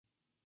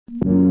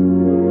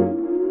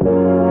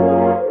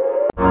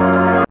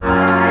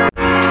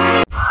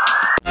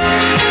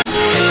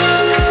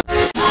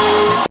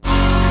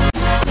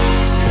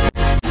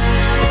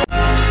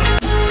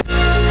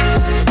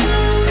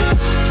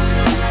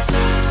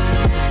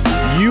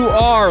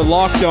are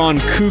Locked On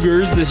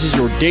Cougars. This is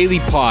your daily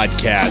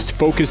podcast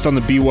focused on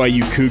the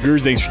BYU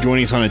Cougars. Thanks for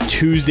joining us on a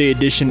Tuesday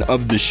edition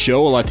of the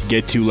show. A lot to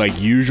get to like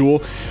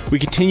usual. We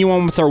continue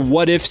on with our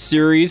What If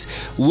series,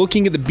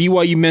 looking at the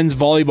BYU men's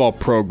volleyball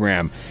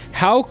program.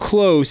 How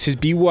close has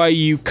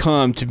BYU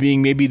come to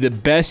being maybe the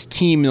best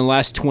team in the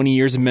last 20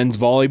 years of men's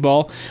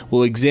volleyball?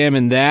 We'll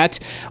examine that.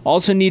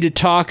 Also need to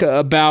talk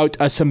about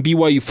some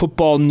BYU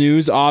football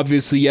news.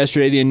 Obviously,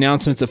 yesterday the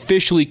announcement's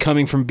officially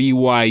coming from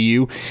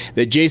BYU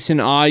that Jason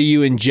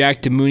Ayu and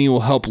Jack DeMooney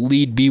will help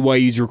lead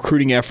BYU's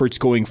recruiting efforts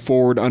going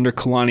forward under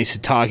Kalani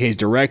Sitake's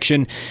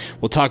direction.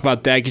 We'll talk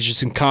about that, get you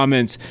some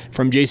comments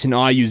from Jason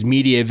Ayu's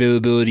media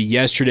availability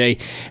yesterday,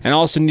 and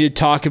also need to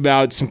talk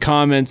about some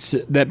comments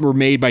that were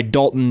made by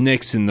Dalton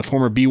Nixon, the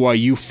former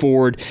BYU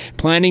forward,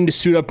 planning to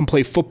suit up and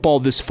play football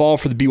this fall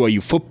for the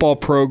BYU football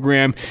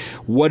program.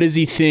 What does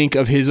he think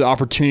of his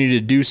opportunity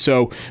to do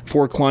so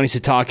for Kalani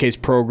Sitake's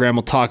program?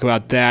 We'll talk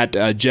about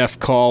that. Jeff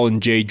Call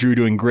and Jay Drew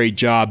doing a great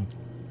job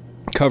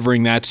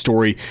covering that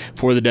story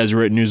for the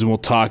Deseret News, and we'll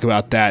talk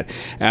about that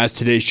as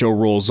today's show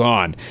rolls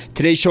on.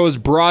 Today's show is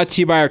brought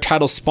to you by our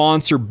title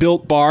sponsor,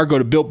 Built Bar. Go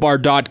to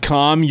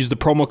BuiltBar.com, use the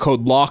promo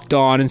code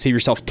LOCKEDON, and save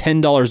yourself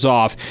 $10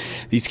 off.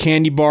 These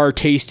candy bar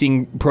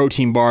tasting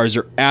protein bars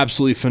are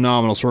absolutely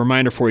phenomenal. So a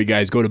reminder for you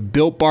guys, go to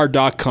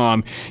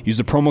BuiltBar.com, use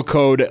the promo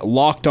code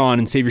LOCKEDON,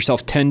 and save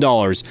yourself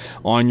 $10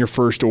 on your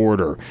first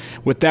order.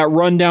 With that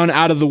rundown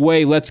out of the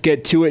way, let's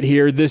get to it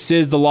here. This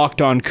is the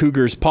Locked On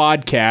Cougars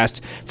podcast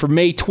for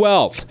May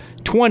 12th,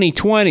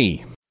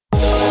 2020.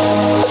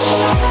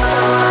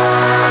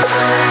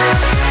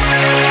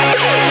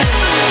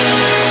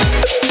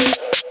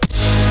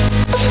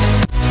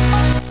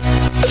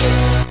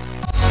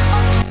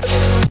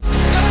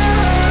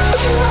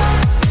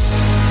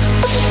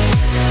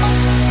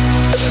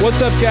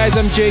 What's up, guys?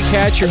 I'm Jay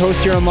Katz, your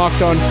host here on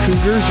Locked On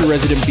Cougars, your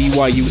resident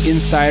BYU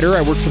insider.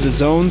 I work for the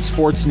Zone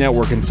Sports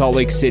Network in Salt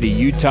Lake City,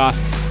 Utah.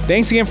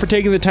 Thanks again for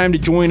taking the time to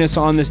join us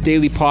on this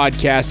daily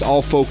podcast,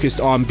 all focused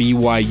on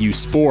BYU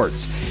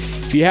sports.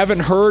 If you haven't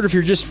heard, if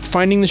you're just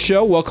finding the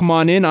show, welcome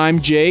on in.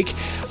 I'm Jake.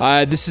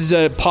 This is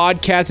a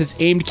podcast that's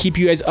aimed to keep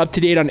you guys up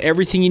to date on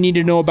everything you need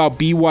to know about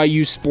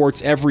BYU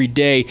sports every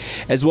day,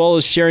 as well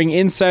as sharing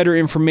insider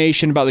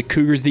information about the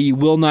Cougars that you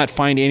will not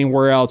find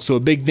anywhere else. So a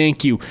big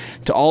thank you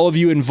to all of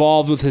you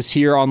involved with us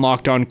here on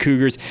Locked On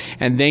Cougars,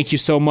 and thank you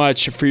so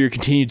much for your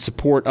continued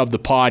support of the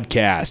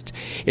podcast.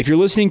 If you're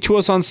listening to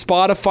us on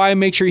Spotify,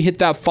 make sure you hit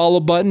that follow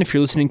button. If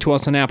you're listening to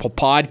us on Apple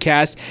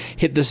Podcasts,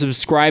 hit the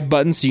subscribe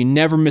button so you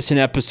never miss an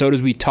episode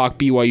as we talk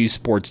BYU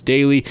sports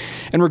daily.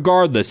 And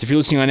regardless, if you're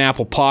listening on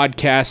Apple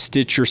Podcasts,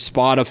 Stitcher,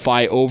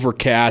 Spotify,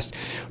 Overcast,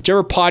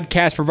 whichever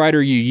podcast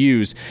provider you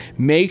use,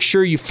 make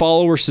sure you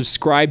follow or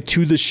subscribe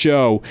to the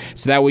show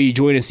so that way you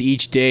join us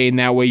each day, and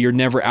that way you're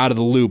never out of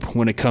the loop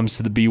when it comes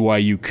to the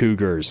BYU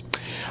Cougars.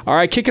 All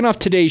right, kicking off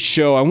today's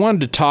show, I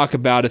wanted to talk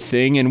about a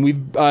thing, and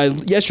we've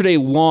yesterday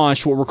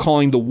launched what we're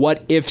calling the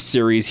What If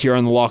series here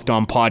on the Locked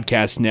On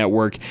Podcast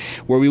Network,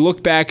 where we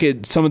look back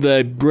at some of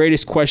the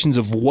greatest questions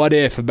of what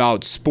if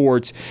about sports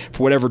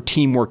for whatever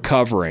team we're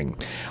covering.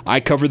 I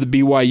cover the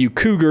BYU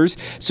Cougars,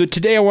 so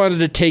today I wanted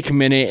to take a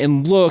minute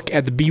and look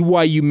at the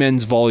BYU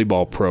men's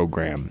volleyball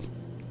program.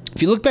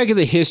 If you look back at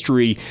the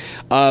history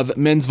of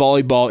men's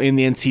volleyball in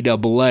the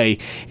NCAA,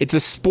 it's a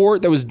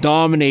sport that was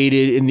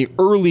dominated in the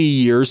early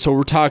years, so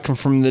we're talking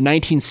from the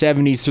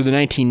 1970s through the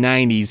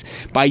 1990s,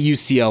 by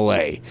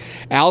UCLA.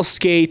 Al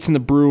Skates and the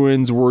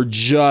Bruins were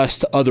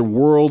just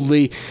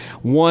otherworldly.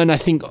 I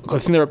think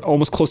they're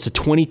almost close to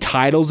 20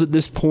 titles at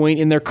this point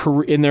in their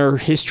career, in their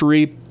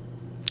history.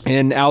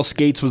 And Al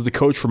Skates was the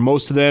coach for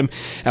most of them.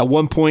 At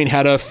one point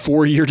had a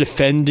 4-year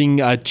defending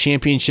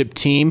championship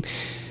team.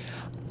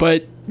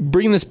 But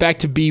bringing this back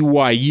to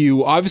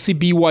BYU, obviously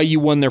BYU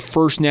won their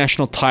first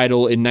national title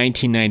in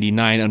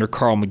 1999 under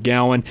Carl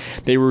McGowan.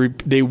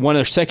 They won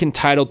their second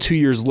title 2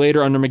 years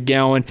later under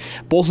McGowan.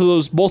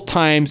 Both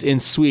times in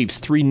sweeps,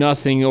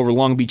 3-0 over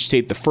Long Beach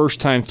State the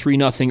first time,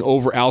 3-0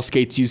 over Al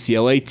Skates'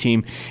 UCLA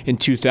team in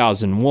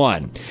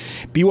 2001.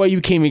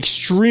 BYU came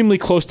extremely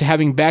close to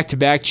having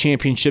back-to-back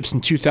championships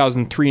in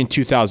 2003 and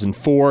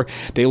 2004.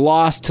 They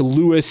lost to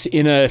Lewis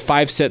in a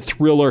 5-set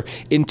thriller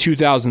in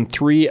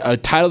 2003, a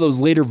title that was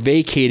later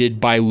vacated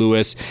by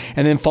Lewis,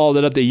 and then followed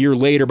it up a year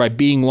later by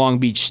beating Long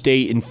Beach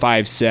State in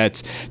 5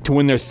 sets to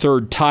win their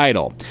third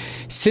title.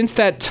 Since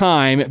that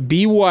time,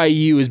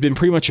 BYU has been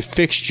pretty much a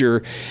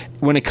fixture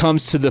when it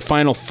comes to the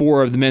Final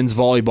Four of the men's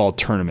volleyball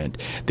tournament.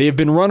 They have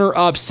been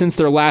runner-up since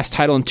their last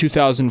title in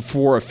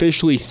 2004,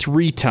 officially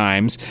 3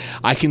 times.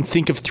 I can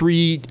think of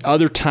 3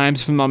 other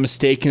times, if I'm not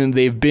mistaken,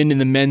 they've been in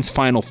the men's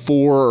Final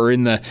Four or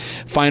in the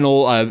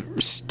final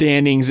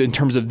standings in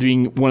terms of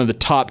being one of the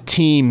top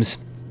teams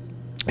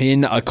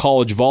in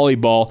college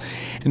volleyball.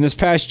 And this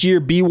past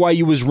year,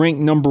 BYU was ranked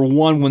number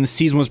 1 when the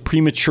season was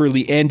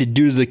prematurely ended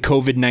due to the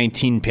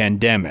COVID-19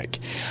 pandemic.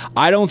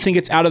 I don't think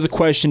it's out of the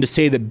question to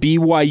say that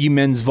BYU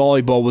men's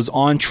volleyball was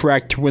on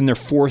track to win their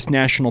 4th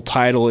national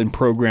title in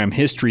program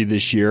history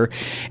this year.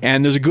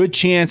 And there's a good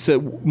chance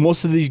that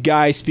most of these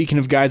guys, speaking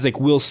of guys like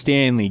Will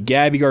Stanley,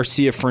 Gabby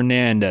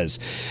Garcia-Fernandez,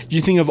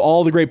 you think of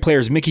all the great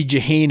players, Mickey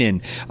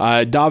Johanan,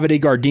 Davide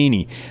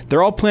Gardini,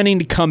 they're all planning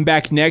to come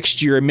back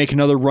next year and make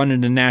another run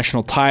at a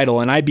national title,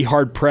 and I'd be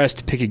hard-pressed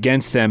to pick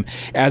against them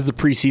as the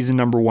preseason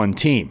number 1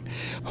 team.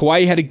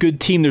 Hawaii had a good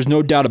team, there's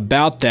no doubt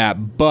about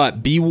that,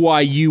 but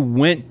BYU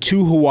went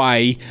to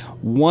Hawaii,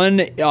 won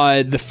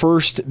the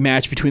first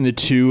match between the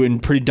two in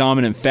pretty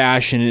dominant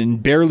fashion,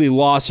 and barely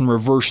lost in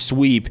reverse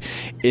sweep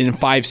in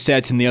 5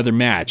 sets in the other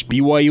match.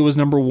 BYU was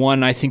number 1,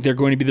 and I think they're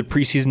going to be the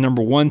preseason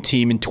number 1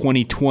 team in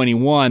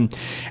 2021,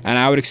 and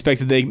I would expect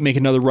that they make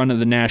another run at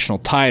the national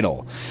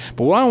title.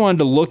 But what I wanted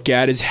to look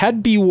at is,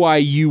 had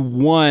BYU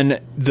won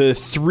the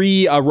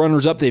 3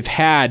 runners-up they've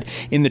had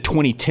in the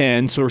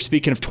 2010s, so we're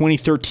speaking of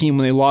 2013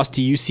 when they lost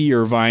to UC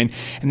Irvine,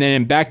 and then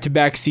in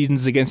back-to-back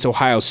seasons against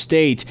Ohio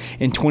State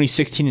in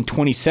 2016 and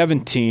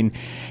 2017,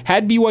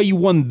 had BYU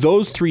won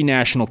those 3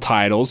 national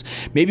titles,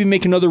 maybe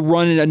make another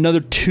run at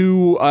another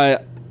two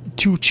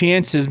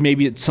chances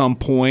maybe at some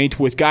point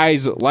with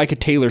guys like a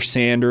Taylor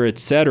Sander,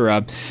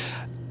 etc.,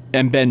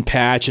 and Ben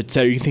Patch,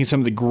 etc. You can think of some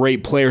of the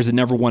great players that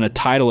never won a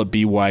title at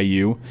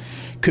BYU.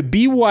 Could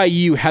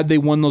BYU, had they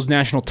won those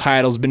national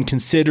titles, been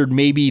considered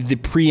maybe the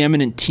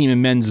preeminent team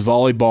in men's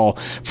volleyball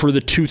for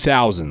the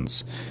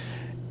 2000s?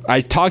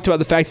 I talked about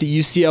the fact that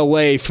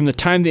UCLA, from the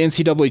time the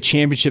NCAA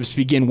championships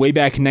began way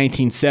back in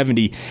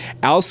 1970,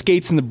 Al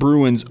Skates and the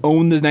Bruins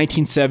owned the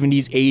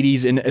 1970s,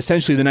 80s, and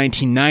essentially the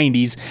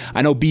 1990s.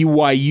 I know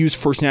BYU's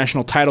first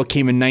national title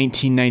came in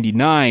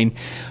 1999,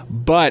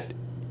 but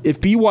if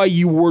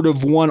BYU were to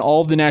have won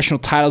all of the national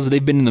titles that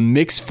they've been in the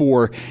mix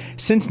for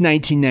since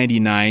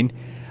 1999,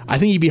 I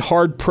think you'd be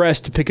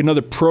hard-pressed to pick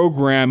another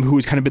program who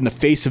has kind of been the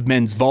face of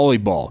men's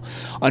volleyball.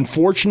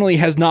 Unfortunately, it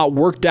has not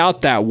worked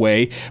out that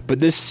way, but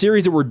this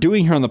series that we're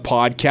doing here on the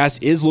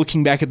podcast is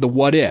looking back at the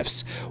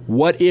what-ifs.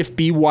 What if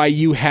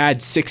BYU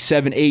had 6,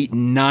 7, 8,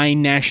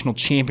 9 national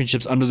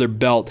championships under their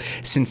belt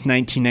since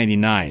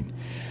 1999?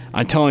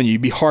 I'm telling you,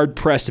 you'd be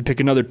hard-pressed to pick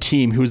another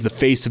team who's the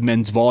face of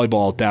men's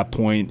volleyball at that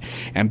point,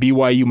 and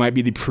BYU might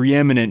be the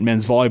preeminent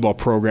men's volleyball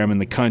program in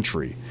the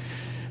country.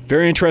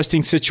 Very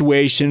interesting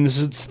situation. This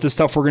is the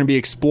stuff we're going to be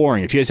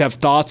exploring. If you guys have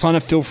thoughts on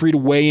it, feel free to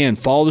weigh in.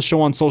 Follow the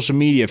show on social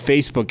media,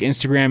 Facebook,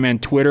 Instagram,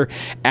 and Twitter,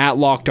 at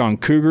Locked On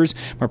Cougars.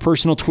 My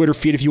personal Twitter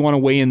feed, if you want to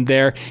weigh in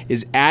there,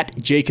 is at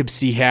Jacob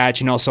C.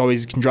 Hatch. And also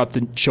always can drop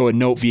the show a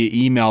note via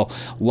email.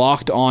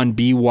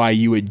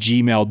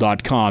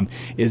 LockedOnBYU@gmail.com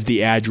is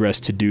the address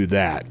to do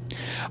that.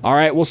 All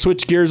right, we'll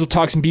switch gears. We'll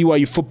talk some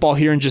BYU football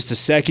here in just a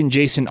second.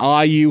 Jason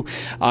Ayu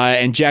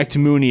and Jack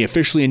Tamouni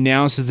officially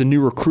announced as the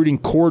new recruiting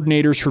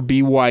coordinators for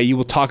BYU.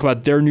 We'll talk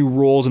about their new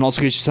roles and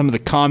also get you some of the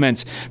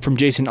comments from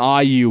Jason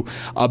Ayu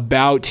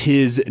about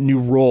his new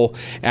role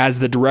as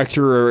the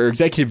director or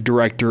executive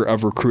director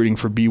of recruiting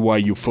for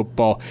BYU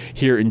football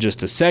here in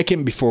just a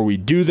second. Before we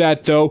do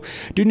that, though,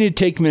 I do need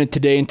to take a minute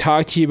today and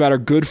talk to you about our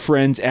good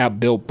friends at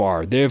Built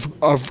Bar. They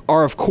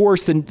are, of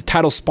course, the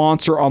title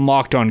sponsor on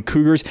Locked On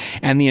Cougars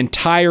and the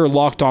entire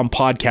Locked On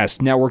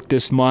Podcast Network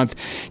this month.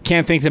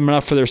 Can't thank them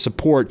enough for their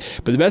support.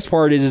 But the best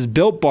part is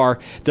Built Bar,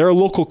 they're a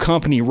local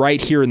company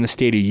right here in the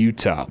state of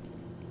Utah.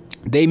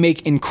 They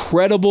make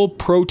incredible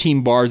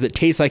protein bars that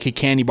taste like a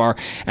candy bar,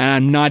 and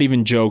I'm not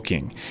even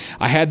joking.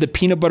 I had the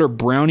peanut butter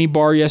brownie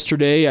bar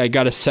yesterday. I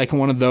got a second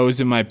one of those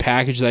in my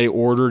package that I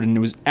ordered, and it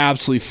was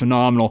absolutely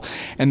phenomenal.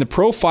 And the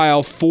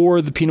profile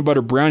for the peanut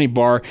butter brownie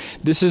bar,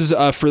 this is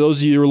for those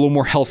of you who are a little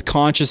more health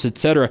conscious,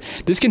 etc.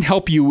 This can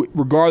help you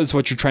regardless of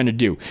what you're trying to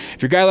do.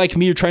 If you're a guy like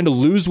me, you're trying to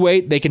lose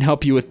weight, they can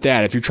help you with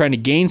that. If you're trying to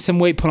gain some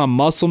weight, put on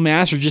muscle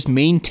mass, or just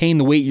maintain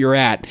the weight you're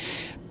at,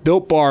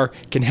 Built Bar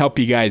can help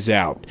you guys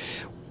out.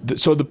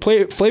 So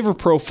the flavor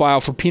profile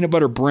for peanut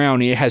butter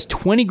brownie, it has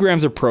 20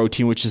 grams of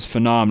protein, which is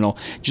phenomenal,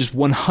 just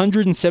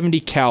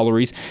 170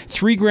 calories,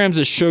 3 grams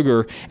of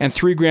sugar, and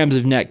 3 grams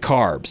of net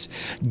carbs.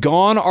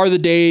 Gone are the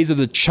days of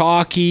the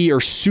chalky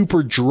or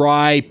super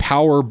dry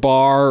power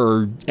bar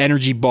or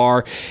energy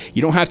bar.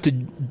 You don't have to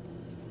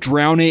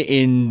drown it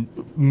in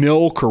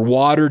milk or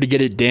water to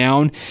get it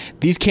down.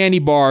 These candy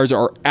bars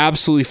are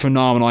absolutely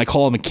phenomenal. I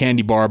call them a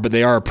candy bar, but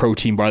they are a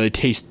protein bar.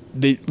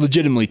 They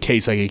legitimately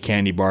taste like a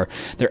candy bar.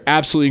 They're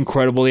absolutely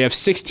incredible. They have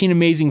 16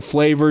 amazing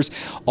flavors.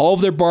 All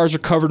of their bars are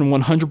covered in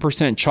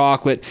 100%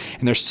 chocolate,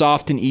 and they're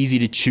soft and easy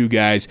to chew,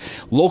 guys.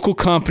 Local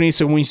company,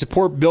 so when you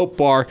support Built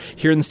Bar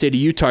here in the state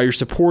of Utah, you're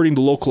supporting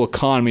the local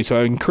economy, so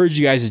I encourage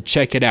you guys to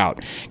check it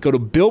out. Go to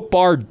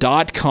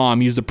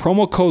BuiltBar.com. Use the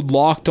promo code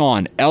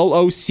LOCKEDON,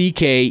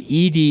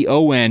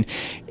 LOCKEDON.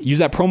 Use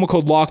that promo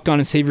code LOCKEDON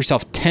and save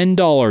yourself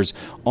 $10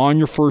 on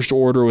your first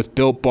order with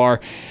Built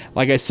Bar.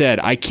 Like I said,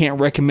 I can't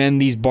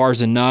recommend these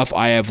bars enough.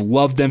 I have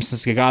loved them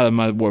since I got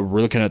them, we're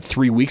looking at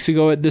 3 weeks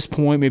ago at this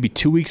point, maybe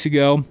 2 weeks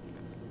ago.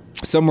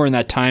 somewhere in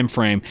that time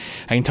frame.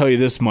 I can tell you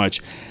this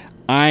much.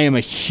 I am a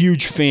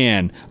huge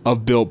fan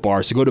of Built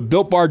Bar. So go to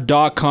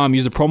BuiltBar.com,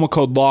 use the promo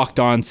code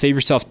LOCKEDON, save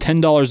yourself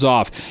 $10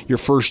 off your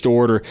first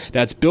order.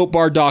 That's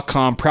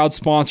BuiltBar.com, proud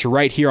sponsor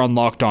right here on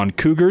Locked On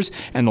Cougars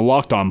and the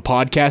Locked On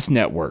Podcast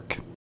Network.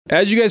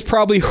 As you guys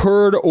probably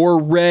heard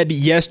or read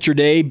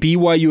yesterday,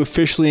 BYU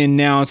officially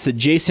announced that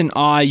Jason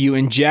Ayu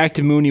and Jack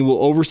DeMooney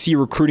will oversee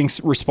recruiting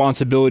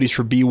responsibilities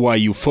for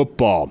BYU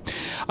football.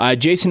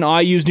 Jason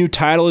Ayu's new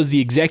title is the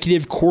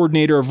Executive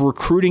Coordinator of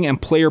Recruiting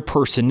and Player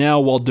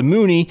Personnel, while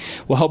DeMooney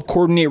will help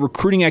coordinate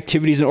recruiting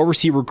activities and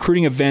oversee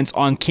recruiting events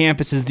on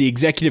campus as the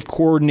Executive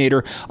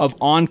Coordinator of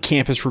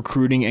On-Campus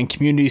Recruiting and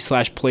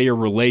Community/Player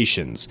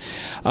Relations.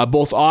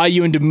 Both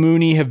Ayu and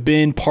DeMooney have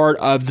been part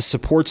of the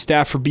support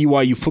staff for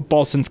BYU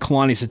football since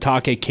Kalani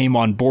Sitake came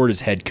on board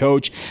as head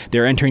coach.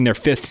 They're entering their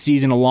 5th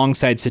season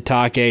alongside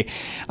Sitake.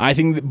 I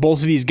think that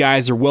both of these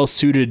guys are well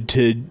suited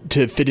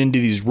to fit into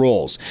these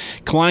roles.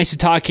 Kalani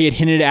Sitake had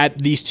hinted at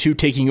these two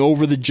taking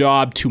over the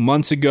job 2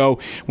 months ago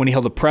when he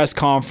held a press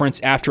conference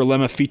after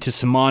Alema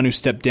Fita-Samanu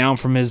stepped down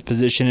from his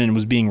position and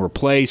was being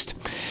replaced.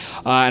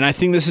 And I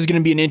think this is going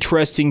to be an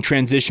interesting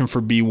transition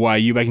for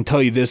BYU, but I can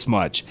tell you this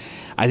much.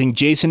 I think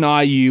Jason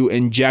Ayu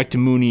and Jack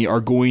DeMooney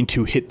are going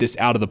to hit this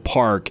out of the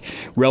park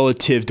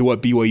relative to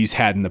what BYU's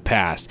had in the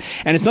past.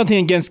 And it's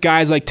nothing against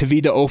guys like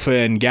Tavita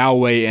Ofa and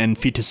Galway and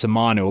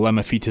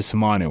Alema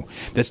Fita-Samanu.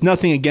 That's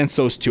nothing against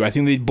those two. I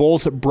think they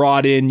both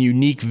brought in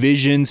unique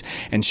visions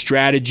and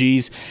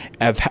strategies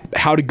of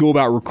how to go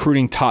about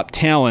recruiting top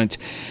talent.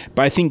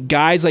 But I think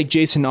guys like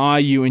Jason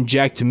Ayu and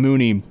Jack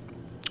DeMooney,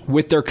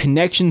 with their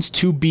connections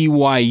to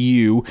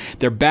BYU,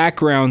 their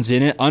backgrounds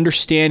in it,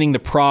 understanding the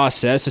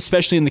process,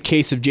 especially in the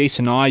case of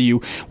Jason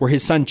Ayu, where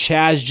his son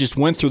Chaz just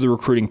went through the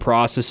recruiting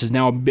process, is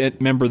now a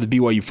member of the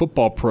BYU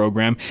football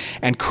program,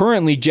 and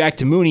currently Jack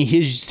DeMooney,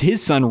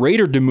 his son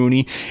Raider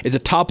DeMooney, is a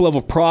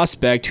top-level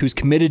prospect who's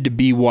committed to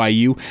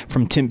BYU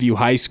from Timpview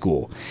High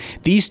School.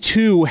 These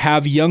two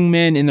have young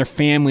men in their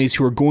families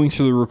who are going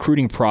through the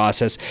recruiting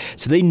process,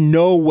 so they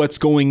know what's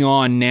going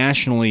on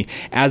nationally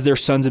as their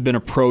sons have been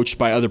approached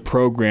by other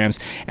programs,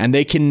 and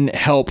they can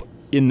help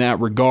in that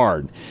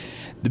regard.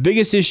 The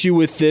biggest issue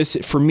with this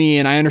for me,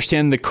 and I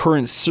understand the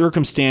current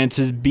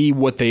circumstances be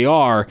what they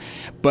are,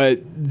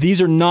 but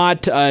these are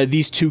not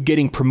these two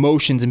getting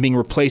promotions and being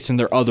replaced in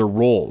their other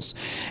roles.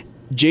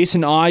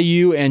 Jason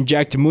Ayu and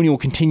Jack DeMooney will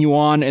continue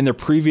on in their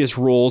previous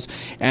roles,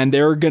 and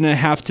they're going to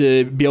have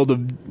to be able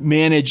to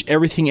manage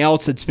everything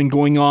else that's been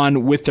going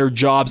on with their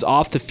jobs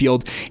off the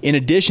field, in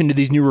addition to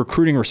these new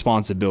recruiting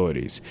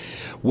responsibilities.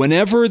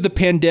 Whenever the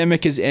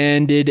pandemic is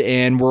ended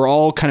and we're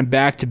all kind of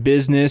back to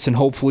business and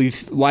hopefully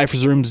life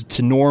resumes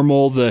to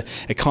normal, the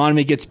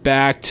economy gets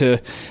back to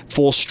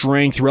full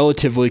strength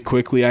relatively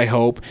quickly, I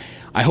hope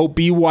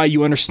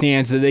BYU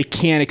understands that they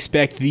can't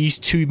expect these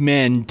two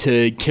men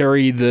to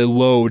carry the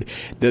load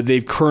that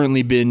they've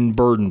currently been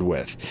burdened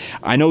with.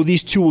 I know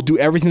these two will do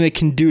everything they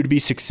can do to be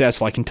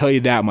successful. I can tell you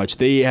that much.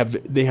 They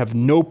have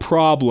no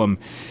problem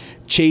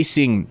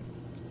chasing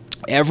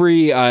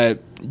every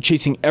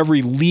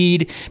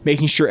lead,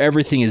 making sure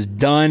everything is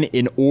done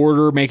in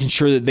order, making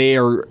sure that they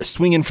are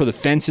swinging for the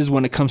fences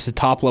when it comes to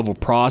top-level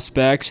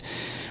prospects.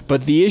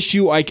 But the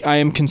issue I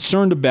am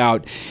concerned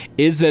about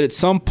is that at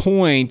some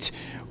point,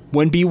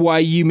 when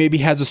BYU maybe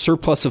has a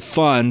surplus of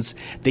funds,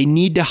 they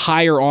need to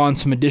hire on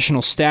some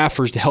additional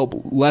staffers to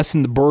help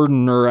lessen the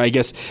burden, or I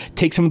guess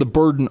take some of the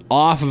burden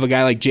off of a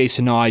guy like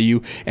Jason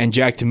Ayu and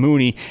Jack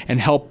DeMooney and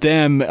help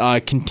them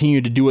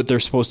continue to do what they're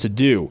supposed to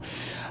do.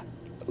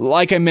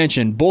 Like I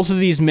mentioned, both of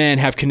these men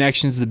have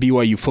connections to the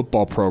BYU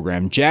football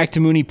program. Jack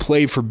DeMooney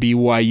played for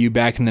BYU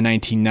back in the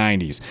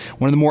 1990s.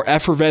 One of the more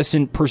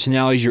effervescent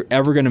personalities you're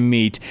ever going to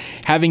meet.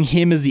 Having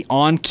him as the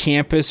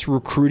on-campus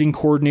recruiting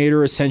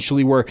coordinator,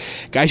 essentially where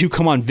guys who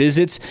come on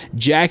visits,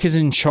 Jack is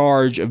in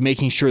charge of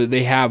making sure that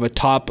they have a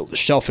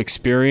top-shelf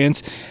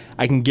experience.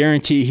 I can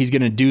guarantee he's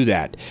going to do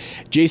that.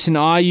 Jason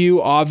Ayu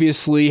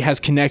obviously has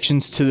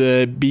connections to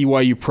the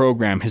BYU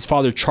program. His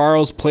father,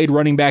 Charles, played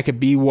running back at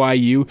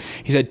BYU.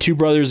 He's had two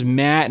brothers,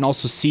 Matt and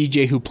also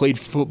CJ, who played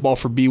football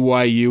for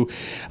BYU.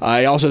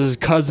 He also has his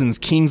cousins,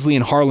 Kingsley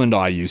and Harland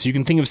Ayu. So you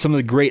can think of some of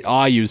the great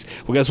Ayus.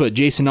 Well, guess what?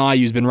 Jason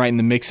Ayu's been right in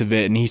the mix of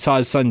it, and he saw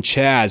his son,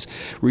 Chaz,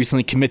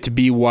 recently commit to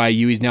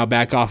BYU. He's now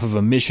back off of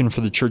a mission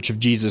for the Church of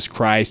Jesus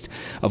Christ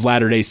of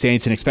Latter-day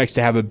Saints and expects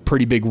to have a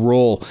pretty big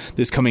role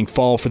this coming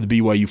fall for the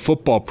BYU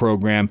football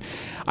program.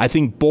 I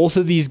think both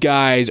of these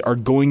guys are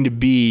going to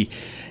be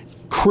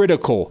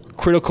critical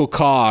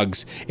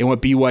cogs in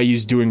what BYU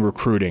is doing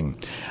recruiting.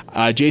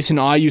 Jason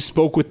Ayu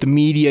spoke with the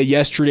media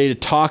yesterday to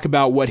talk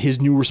about what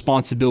his new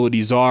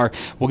responsibilities are.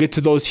 We'll get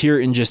to those here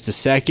in just a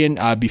second.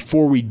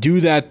 Before we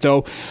do that,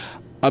 though,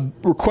 A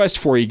request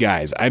for you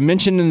guys. I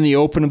mentioned in the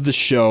open of the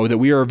show that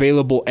we are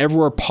available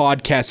everywhere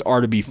podcasts are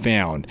to be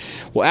found.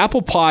 Well,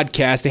 Apple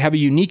Podcasts, they have a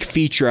unique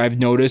feature I've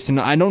noticed, and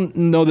I don't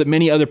know that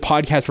many other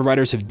podcast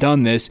providers have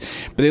done this,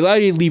 but they allow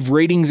you to leave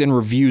ratings and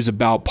reviews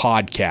about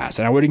podcasts.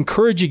 And I would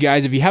encourage you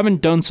guys, if you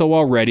haven't done so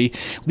already,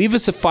 leave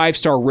us a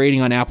 5-star rating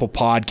on Apple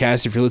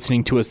Podcasts if you're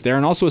listening to us there,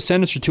 and also a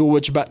sentence or two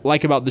which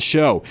about the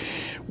show.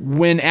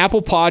 When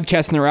Apple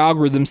Podcasts and their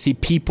algorithms see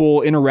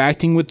people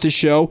interacting with the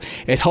show,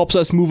 it helps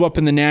us move up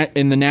in the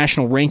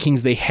national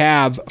rankings they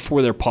have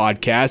for their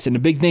podcasts. And a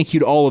big thank you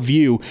to all of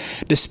you.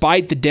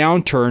 Despite the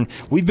downturn,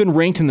 we've been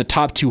ranked in the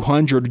top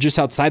 200, or just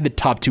outside the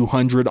top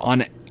 200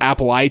 on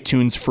Apple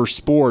iTunes for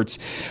sports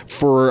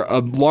for a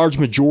large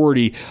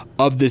majority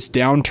of this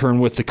downturn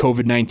with the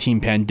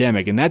COVID-19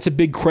 pandemic. And that's a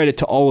big credit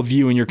to all of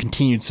you and your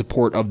continued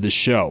support of the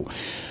show.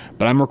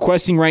 But I'm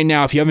requesting right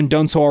now, if you haven't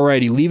done so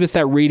already, leave us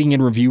that rating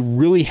and review.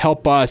 Really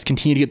help us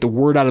continue to get the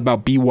word out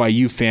about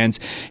BYU fans.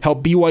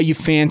 Help BYU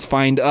fans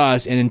find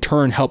us, and in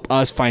turn, help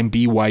us find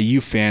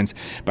BYU fans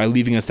by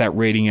leaving us that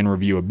rating and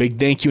review. A big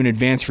thank you in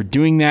advance for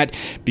doing that,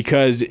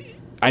 because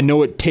I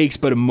know it takes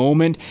but a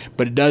moment,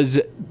 but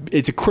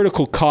it's a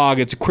critical cog,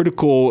 it's a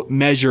critical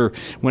measure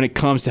when it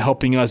comes to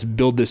helping us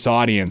build this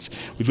audience.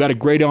 We've got a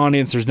great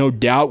audience, there's no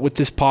doubt with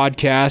this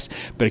podcast,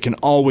 but it can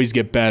always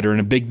get better.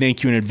 And a big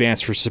thank you in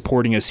advance for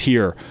supporting us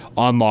here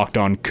on Locked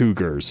On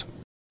Cougars.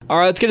 All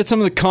right, let's get at some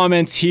of the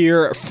comments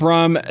here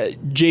from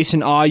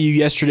Jason Ayu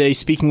yesterday,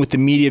 speaking with the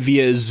media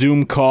via a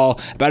Zoom call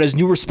about his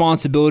new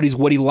responsibilities,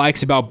 what he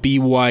likes about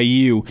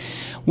BYU.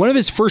 One of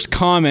his first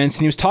comments,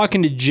 and he was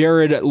talking to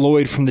Jared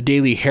Lloyd from the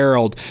Daily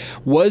Herald,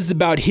 was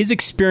about his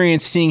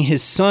experience seeing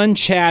his son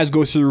Chaz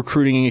go through the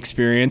recruiting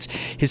experience.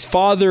 His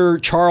father,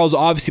 Charles,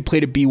 obviously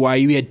played at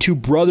BYU. He had two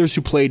brothers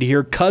who played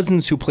here,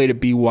 cousins who played at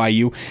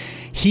BYU.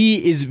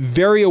 He is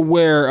very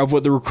aware of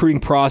what the recruiting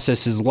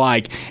process is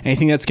like, and I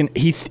think that's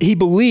he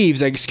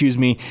believes,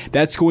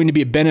 that's going to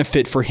be a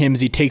benefit for him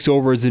as he takes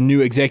over as the new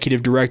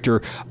executive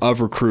director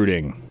of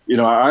recruiting. You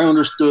know, I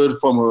understood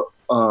from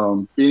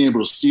being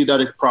able to see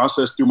that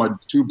process through my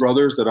two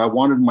brothers that I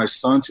wanted my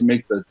son to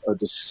make a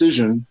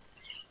decision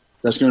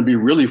that's going to be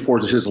really for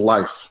his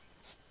life.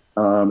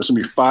 It's going to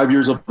be 5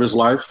 years of his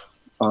life.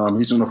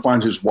 He's going to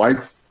find his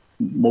wife,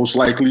 most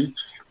likely.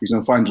 He's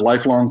going to find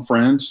lifelong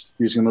friends.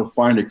 He's going to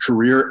find a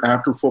career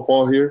after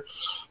football here.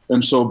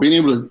 And so being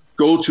able to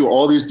go to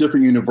all these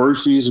different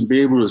universities and be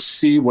able to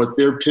see what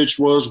their pitch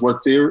was,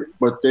 what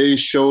they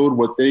showed,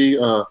 what they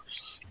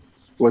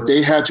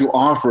had to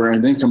offer,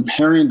 and then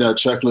comparing that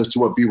checklist to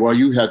what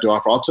BYU had to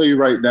offer. I'll tell you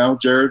right now,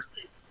 Jared,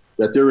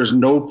 that there is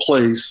no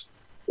place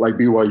like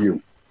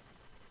BYU.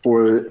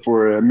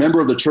 For a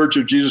member of the Church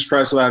of Jesus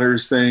Christ of Latter-day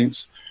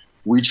Saints,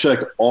 we check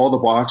all the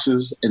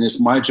boxes, and it's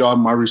my job,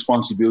 my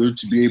responsibility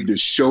to be able to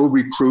show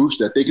recruits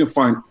that they can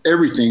find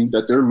everything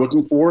that they're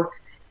looking for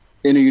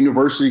in a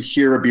university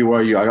here at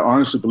BYU. I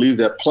honestly believe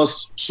that,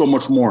 plus so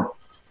much more.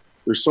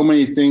 There's so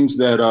many things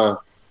that,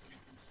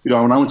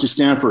 when I went to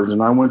Stanford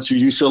and I went to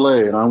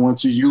UCLA and I went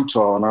to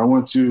Utah and I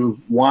went to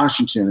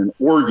Washington and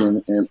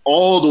Oregon and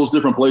all those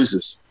different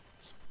places,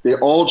 they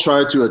all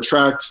try to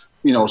attract,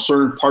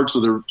 certain parts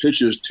of their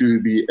pitches to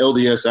the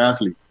LDS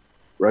athlete,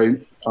 right?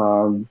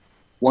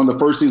 One of the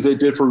first things they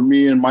did for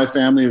me and my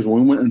family is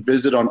when we went and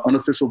visited on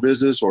unofficial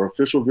visits or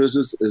official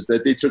visits is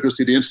that they took us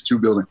to the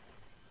Institute building.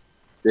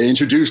 They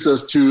introduced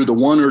us to the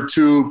one or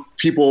two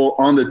people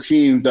on the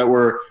team that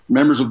were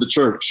members of the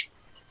church.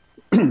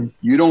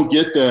 You don't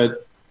get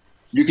that.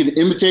 You can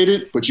imitate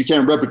it, but you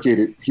can't replicate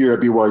it here at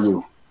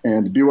BYU.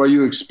 And the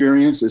BYU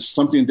experience is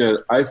something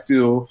that I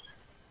feel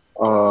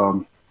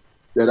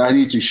that I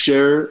need to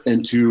share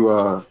and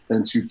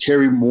to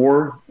carry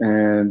more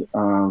and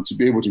to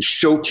be able to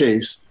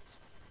showcase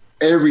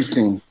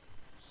everything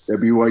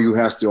that BYU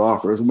has to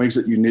offer. It makes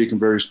it unique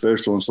and very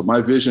special. And so my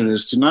vision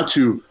is to not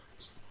to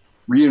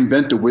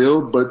reinvent the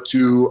wheel, but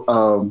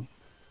to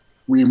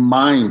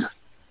remind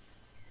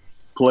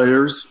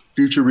players,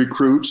 future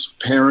recruits,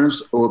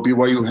 parents, of what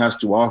BYU has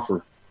to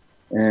offer.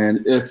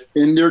 And if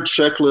in their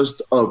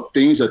checklist of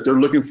things that they're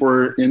looking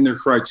for in their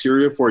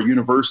criteria for a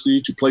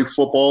university to play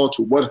football,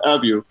 to what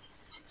have you,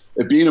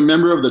 if being a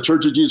member of the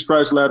Church of Jesus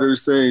Christ of Latter-day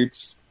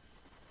Saints,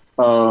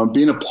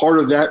 being a part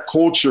of that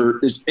culture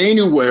is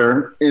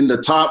anywhere in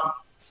the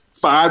top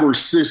 5 or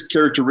 6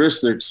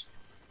 characteristics,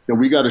 then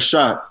we got a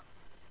shot.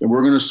 And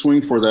we're going to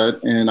swing for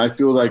that. And I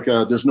feel like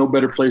there's no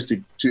better place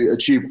to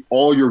achieve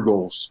all your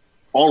goals,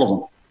 all of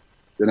them,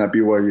 than at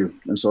BYU.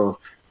 And so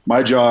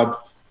my job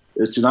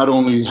is to not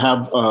only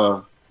have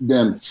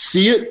them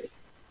see it,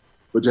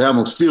 but to have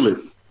them feel it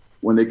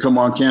when they come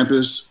on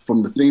campus.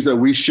 From the things that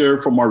we share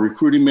from our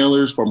recruiting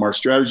mailers, from our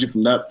strategy,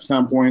 from that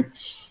standpoint,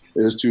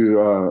 is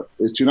to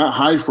not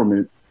hide from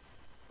it,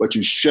 but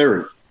you share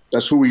it.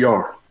 That's who we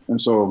are.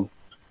 And so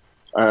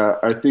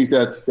I think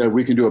that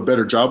we can do a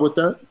better job with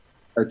that.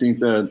 I think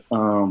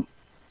that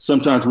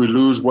sometimes we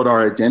lose what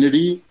our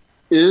identity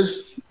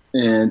is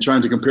and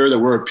trying to compare that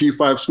we're a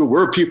P5 school.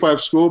 We're a P5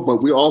 school,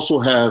 but we also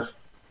have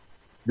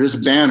this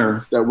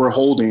banner that we're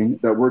holding,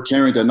 that we're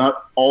carrying, that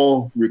not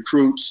all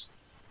recruits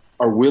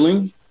are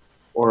willing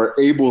or are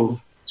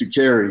able to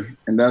carry.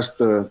 And that's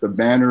the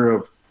banner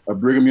of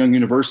Brigham Young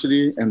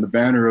University and the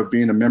banner of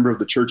being a member of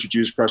the Church of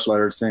Jesus Christ of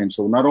Latter-day Saints.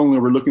 So not only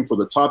are we looking for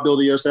the top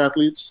LDS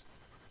athletes,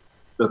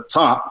 but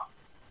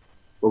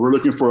we're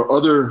looking for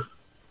other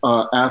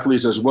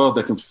athletes as well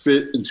that can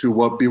fit into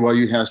what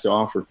BYU has to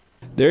offer.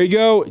 There you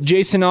go.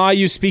 Jason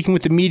Ayu speaking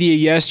with the media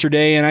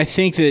yesterday, and I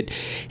think that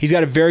he's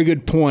got a very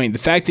good point. The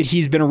fact that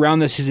he's been around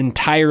this his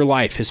entire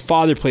life. His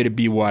father played at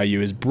BYU.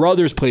 His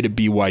brothers played at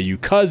BYU.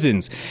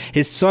 Cousins.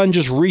 His son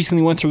just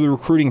recently went through the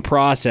recruiting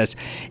process.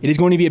 It is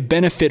going to be a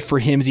benefit for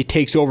him as he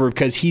takes over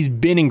because he's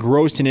been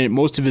engrossed in it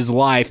most of his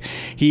life.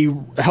 He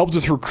helped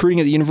with recruiting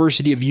at the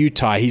University of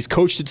Utah. He's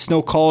coached at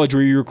Snow College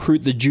where you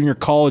recruit the junior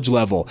college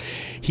level.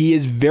 He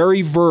is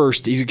very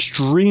versed. He's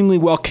extremely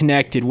well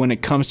connected when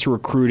it comes to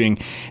recruiting,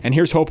 and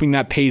here's hoping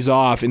that pays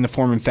off in the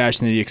form and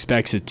fashion that he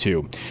expects it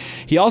to.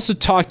 He also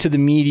talked to the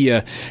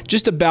media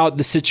just about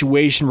the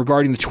situation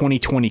regarding the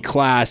 2020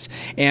 class,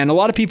 and a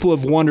lot of people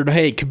have wondered,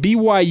 hey, could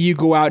BYU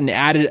go out and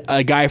add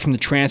a guy from the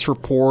transfer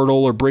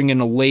portal or bring in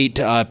a late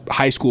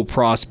high school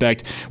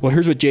prospect? Well,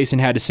 here's what Jason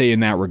had to say in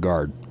that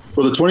regard.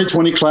 For the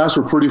 2020 class,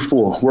 we're pretty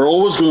full. We're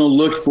always going to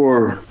look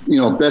for,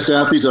 best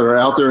athletes that are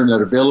out there and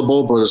that are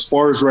available. But as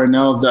far as right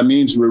now, that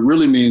means, it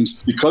really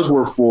means because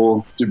we're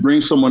full, to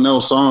bring someone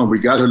else on, we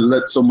got to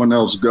let someone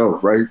else go,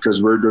 right?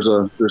 Because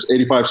there's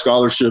 85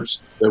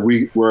 scholarships that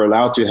we're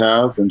allowed to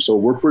have. And so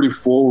we're pretty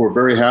full. We're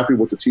very happy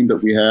with the team that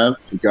we have,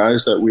 the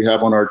guys that we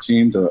have on our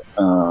team.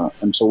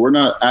 And so we're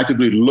not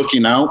actively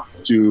looking out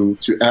to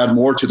add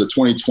more to the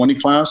 2020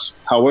 class.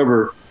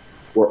 However,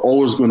 we're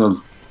always going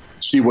to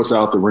see what's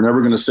out there. We're never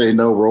going to say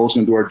no. We're always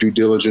going to do our due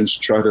diligence,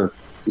 try to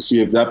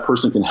see if that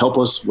person can help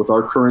us with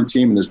our current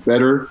team and is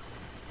better,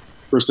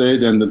 per se,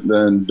 than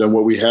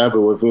what we have.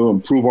 If we'll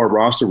improve our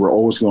roster, we're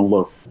always going to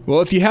look.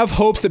 Well, if you have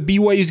hopes that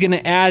BYU is going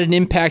to add an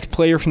impact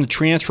player from the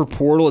transfer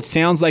portal, it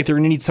sounds like they're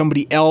going to need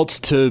somebody else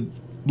to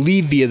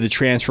leave via the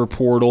transfer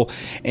portal.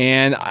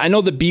 And I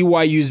know that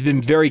BYU has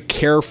been very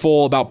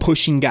careful about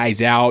pushing guys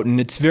out, and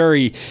it's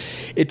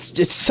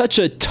such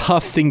a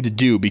tough thing to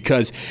do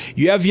because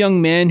you have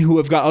young men who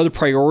have got other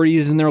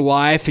priorities in their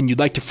life and you'd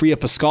like to free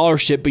up a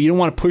scholarship, but you don't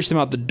want to push them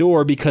out the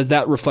door because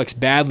that reflects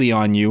badly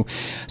on you.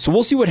 So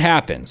we'll see what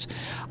happens.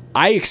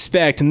 I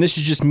expect, and this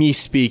is just me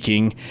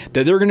speaking,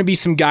 that there are going to be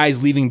some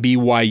guys leaving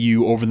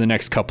BYU over the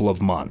next couple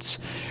of months.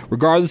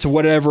 Regardless of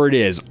whatever it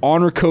is,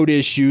 honor code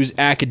issues,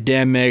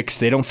 academics,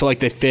 they don't feel like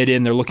they fit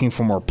in, they're looking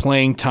for more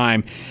playing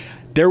time.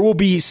 There will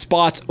be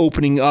spots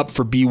opening up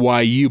for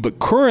BYU, but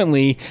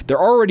currently they're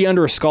already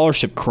under a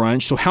scholarship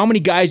crunch, so how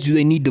many guys do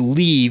they need to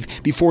leave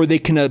before they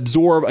can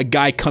absorb a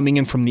guy coming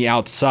in from the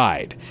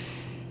outside?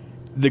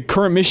 The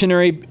current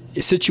missionary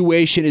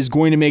situation is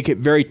going to make it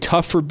very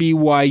tough for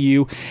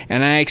BYU,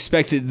 and I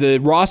expect that the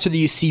roster that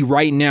you see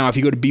right now, if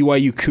you go to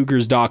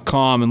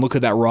BYUCougars.com and look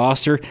at that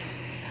roster,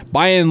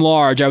 by and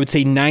large, I would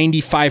say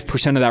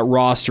 95% of that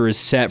roster is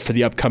set for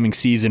the upcoming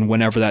season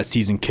whenever that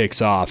season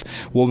kicks off.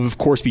 We'll, of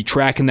course, be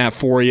tracking that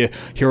for you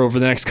here over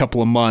the next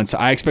couple of months.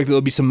 I expect there'll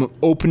be some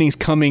openings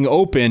coming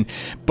open,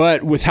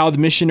 but with how the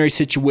missionary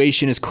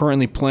situation is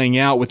currently playing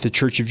out with the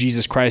Church of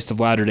Jesus Christ of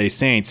Latter-day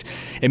Saints,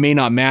 it may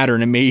not matter,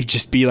 and it may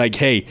just be like,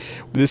 hey,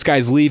 this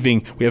guy's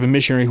leaving. We have a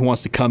missionary who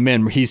wants to come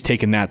in. He's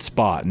taking that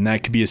spot, and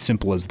that could be as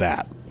simple as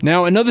that.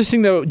 Now, another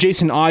thing that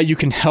Jason Ayu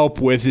can help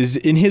with is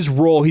in his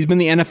role, he's been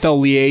the NFL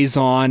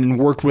liaison and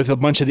worked with a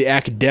bunch of the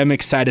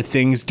academic side of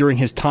things during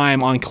his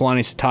time on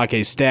Kalani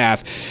Sitake's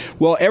staff.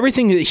 Well,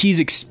 everything that he's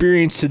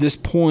experienced to this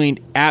point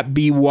at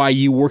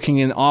BYU, working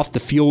in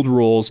off-the-field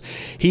roles,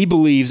 he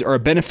believes are a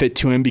benefit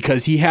to him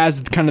because he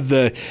has kind of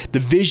the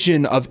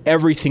vision of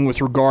everything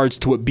with regards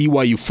to what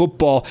BYU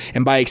football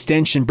and, by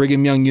extension,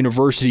 Brigham Young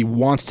University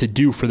wants to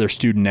do for their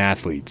student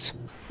athletes.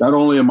 Not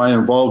only am I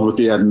involved with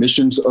the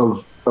admissions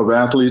of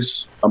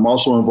athletes, I'm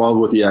also involved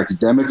with the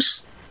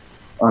academics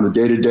on a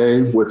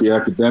day-to-day, with the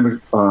academic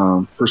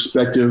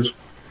perspective,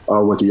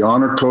 with the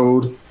honor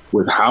code,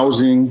 with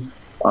housing,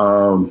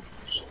 and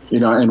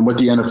with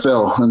the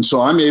NFL. And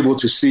so I'm able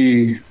to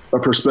see a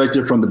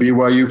perspective from the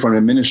BYU, from the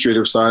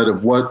administrative side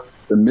of what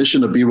the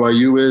mission of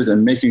BYU is,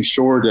 and making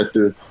sure that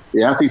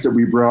the athletes that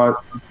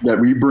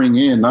we bring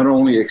in not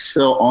only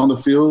excel on the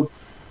field,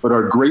 but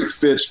are great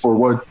fits for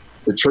what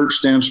the church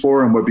stands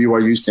for and what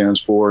BYU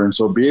stands for. And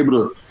so be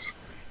able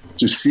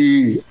to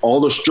see all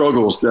the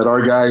struggles that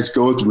our guys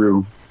go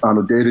through on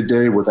a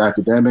day-to-day with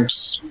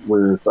academics,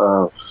 with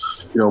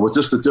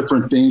just the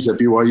different things that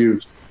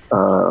BYU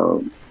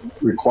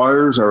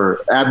requires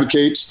or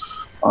advocates,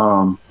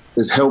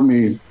 has helped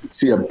me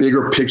see a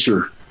bigger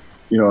picture.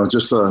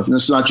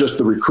 It's not just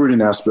the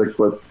recruiting aspect,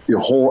 but the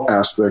whole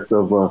aspect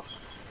of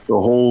the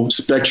whole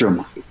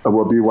spectrum of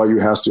what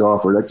BYU has to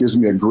offer. That gives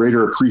me a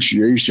greater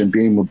appreciation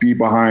being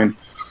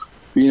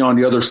on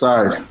the other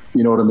side.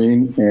 You know what I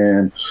mean?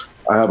 And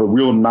I have a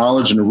real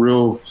knowledge and a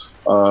real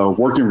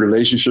working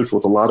relationships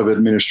with a lot of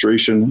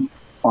administration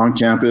on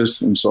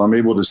campus. And so I'm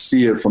able to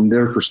see it from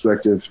their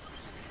perspective.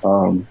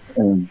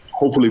 And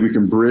hopefully we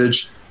can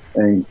bridge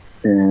and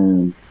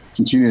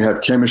continue to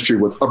have chemistry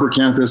with upper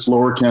campus,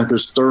 lower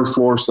campus, third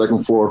floor,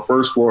 second floor,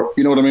 first floor.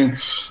 You know what I mean?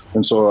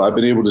 And so I've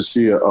been able to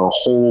see a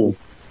whole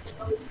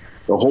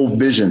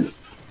vision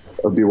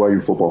of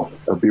BYU football,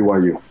 of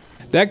BYU.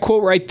 That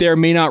quote right there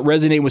may not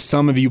resonate with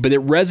some of you, but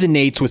it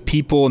resonates with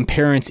people and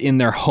parents in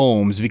their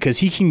homes, because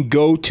he can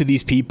go to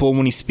these people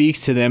when he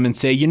speaks to them and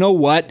say, you know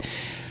what?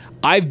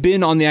 I've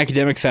been on the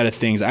academic side of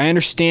things. I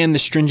understand the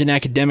stringent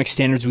academic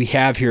standards we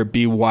have here at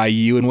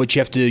BYU and what you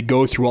have to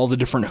go through, all the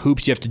different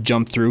hoops you have to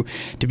jump through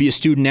to be a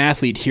student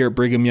athlete here at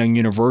Brigham Young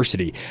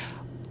University.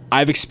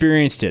 I've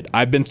experienced it.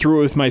 I've been through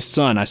it with my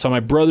son. I saw my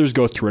brothers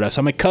go through it. I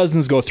saw my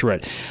cousins go through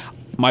it.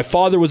 My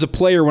father was a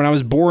player when I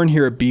was born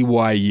here at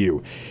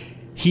BYU.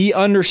 He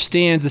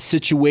understands the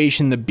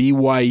situation that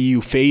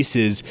BYU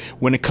faces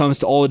when it comes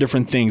to all the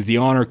different things, the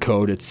honor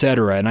code,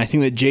 etc. And I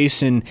think that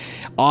Jason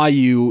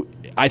Ayu,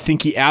 I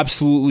think he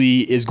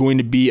absolutely is going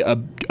to be a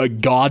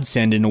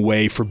godsend in a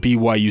way for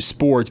BYU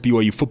sports,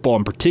 BYU football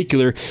in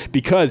particular,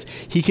 because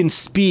he can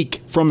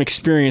speak from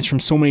experience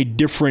from so many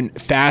different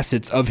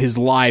facets of his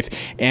life.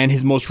 And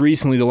his most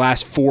recently, the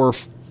last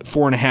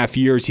 4.5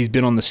 years, he's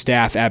been on the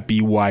staff at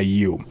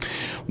BYU.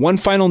 One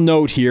final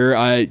note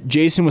here,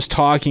 Jason was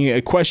talking,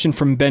 a question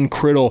from Ben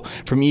Criddle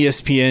from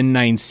ESPN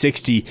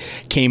 960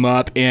 came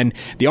up, and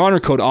the honor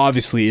code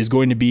obviously is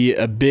going to be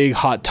a big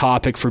hot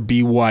topic for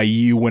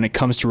BYU when it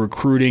comes to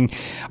recruiting.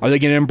 Are they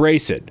going to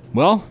embrace it?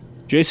 Well,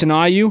 Jason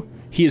Ayu,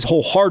 he is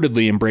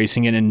wholeheartedly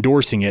embracing it and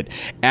endorsing it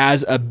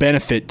as a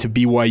benefit to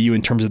BYU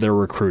in terms of their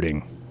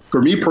recruiting.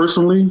 For me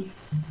personally,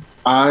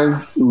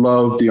 I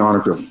love the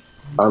honor code.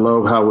 I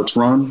love how it's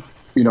run.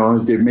 You know,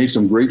 they've made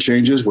some great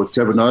changes with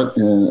Kevin Nutt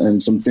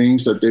and some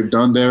things that they've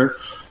done there.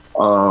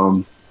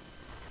 That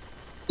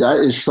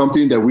is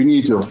something that we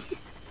need to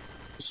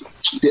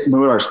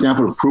put our stamp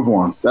of approval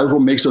on. That's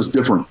what makes us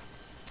different.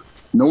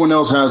 No one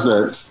else has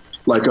that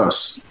like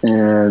us,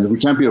 and we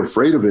can't be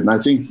afraid of it. And I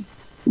think, you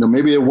know,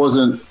 maybe it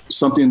wasn't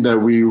something that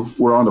we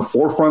were on the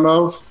forefront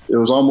of. It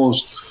was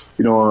almost,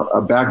 you know,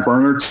 a back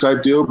burner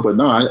type deal. But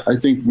no, I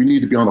think we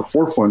need to be on the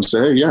forefront and say,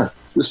 hey, yeah,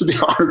 this is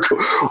the honor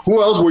code.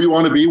 Who else will you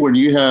want to be when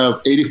you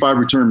have 85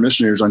 return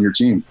missionaries on your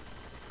team,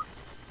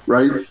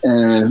 right?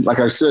 And like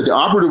I said, the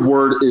operative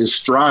word is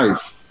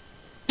strive.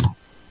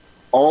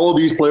 All of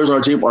these players on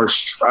our team are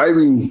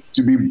striving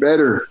to be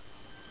better,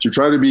 to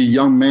try to be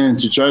young men,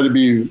 to try to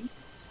be,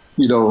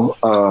 you know,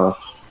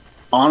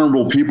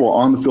 honorable people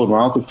on the field and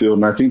off the field.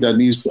 And I think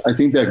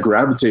that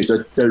gravitates,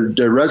 that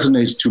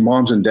resonates to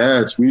moms and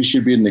dads. We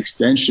should be an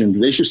extension.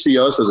 They should see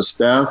us as a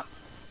staff,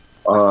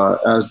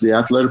 as the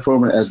athletic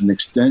program, as an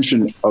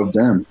extension of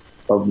them,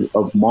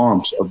 of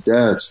moms, of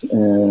dads,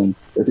 and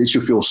that they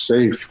should feel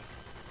safe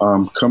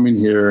coming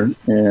here.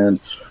 And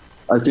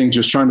I think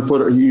just trying to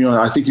put, you know,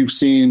 I think you've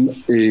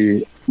seen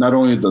not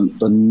only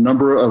the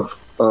number of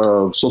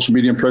social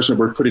media impressions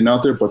we're putting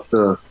out there, but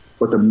the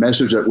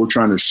message that we're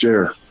trying to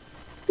share,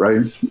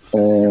 right?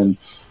 And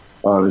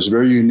it's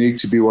very unique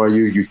to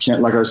BYU. You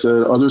can't, like I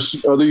said,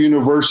 other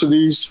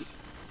universities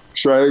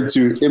try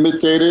to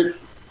imitate it,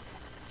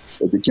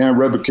 but they can't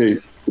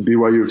replicate the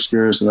BYU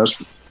experience, and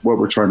that's what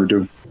we're trying to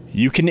do.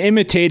 You can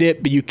imitate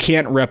it, but you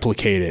can't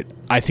replicate it.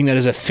 I think that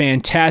is a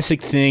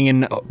fantastic thing,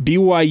 and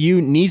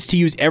BYU needs to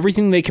use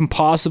everything they can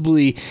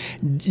possibly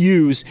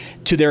use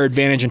to their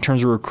advantage in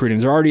terms of recruiting.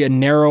 There's already a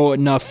narrow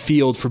enough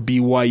field for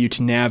BYU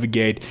to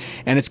navigate,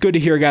 and it's good to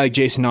hear a guy like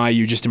Jason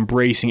Ayu just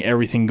embracing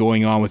everything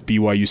going on with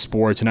BYU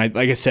sports. And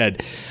like I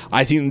said,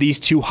 I think these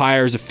two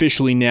hires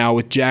officially now,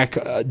 with Jack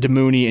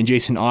Demooney and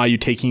Jason Ayu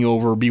taking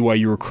over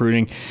BYU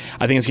recruiting,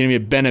 I think it's going to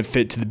be a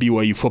benefit to the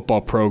BYU football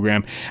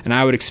program, and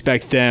I would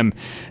expect them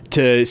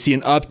to see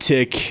an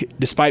uptick,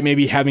 despite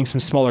maybe having some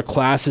smaller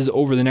classes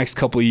over the next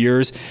couple of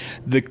years.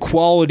 The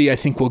quality, I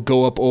think, will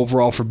go up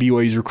overall for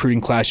BYU's recruiting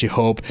class, you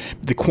hope.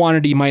 The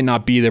quantity might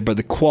not be there, but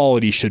the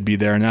quality should be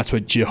there, and that's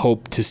what you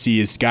hope to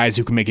see, is guys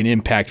who can make an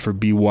impact for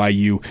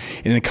BYU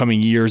in the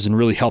coming years and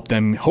really help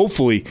them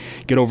hopefully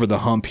get over the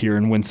hump here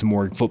and win some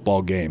more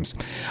football games.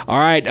 All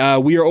right,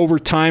 we are over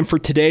time for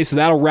today, so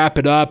that'll wrap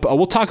it up.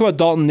 We'll talk about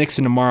Dalton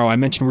Nixon tomorrow. I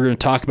mentioned we were going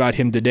to talk about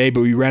him today,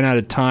 but we ran out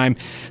of time.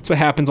 That's what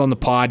happens on the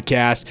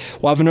podcast.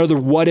 We'll have another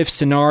what-if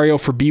scenario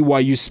for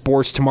BYU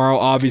sports tomorrow,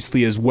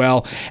 obviously, as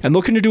well. And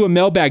looking to do a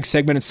mailbag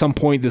segment at some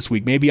point this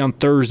week, maybe on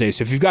Thursday.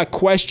 So if you've got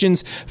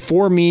questions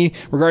for me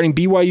regarding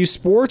BYU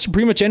sports or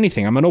pretty much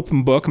anything, I'm an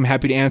open book. I'm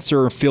happy to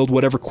answer or field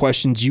whatever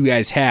questions you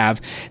guys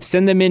have.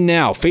 Send them in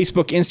now.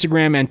 Facebook,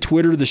 Instagram, and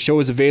Twitter. The show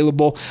is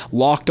available.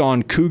 Locked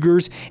On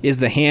Cougars is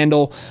the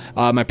handle.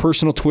 My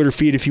personal Twitter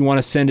feed, if you want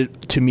to send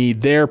it to me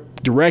there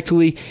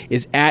directly,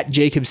 is at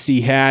Jacob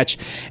C. Hatch.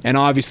 And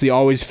obviously,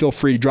 always feel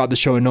free to drop the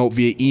show a note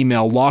via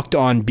email.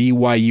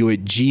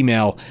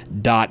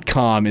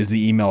 LockedOnBYU@gmail.com is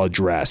the email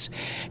address.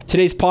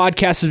 Today's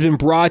podcast has been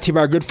brought to you by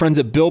our good friends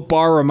at Built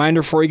Bar. A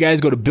reminder for you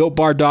guys, go to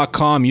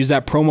BuiltBar.com, use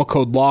that promo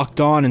code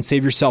LOCKEDON, and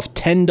save yourself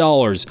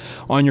 $10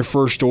 on your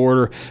first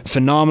order.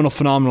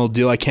 Phenomenal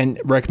deal. I can't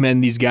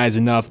recommend these guys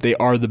enough. They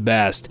are the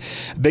best.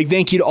 A big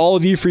thank you to all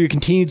of you for your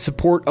continued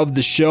support of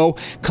the show.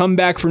 Come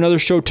back for another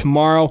show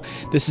tomorrow.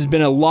 This has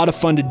been a lot of of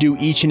fun to do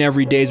each and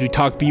every day as we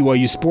talk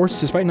BYU sports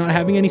despite not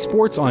having any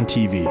sports on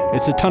TV.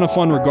 It's a ton of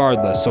fun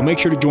regardless, so make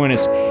sure to join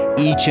us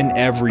each and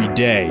every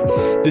day.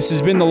 This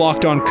has been the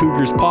Locked On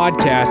Cougars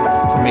podcast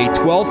for May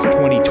 12th,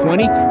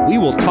 2020. We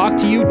will talk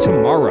to you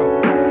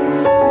tomorrow.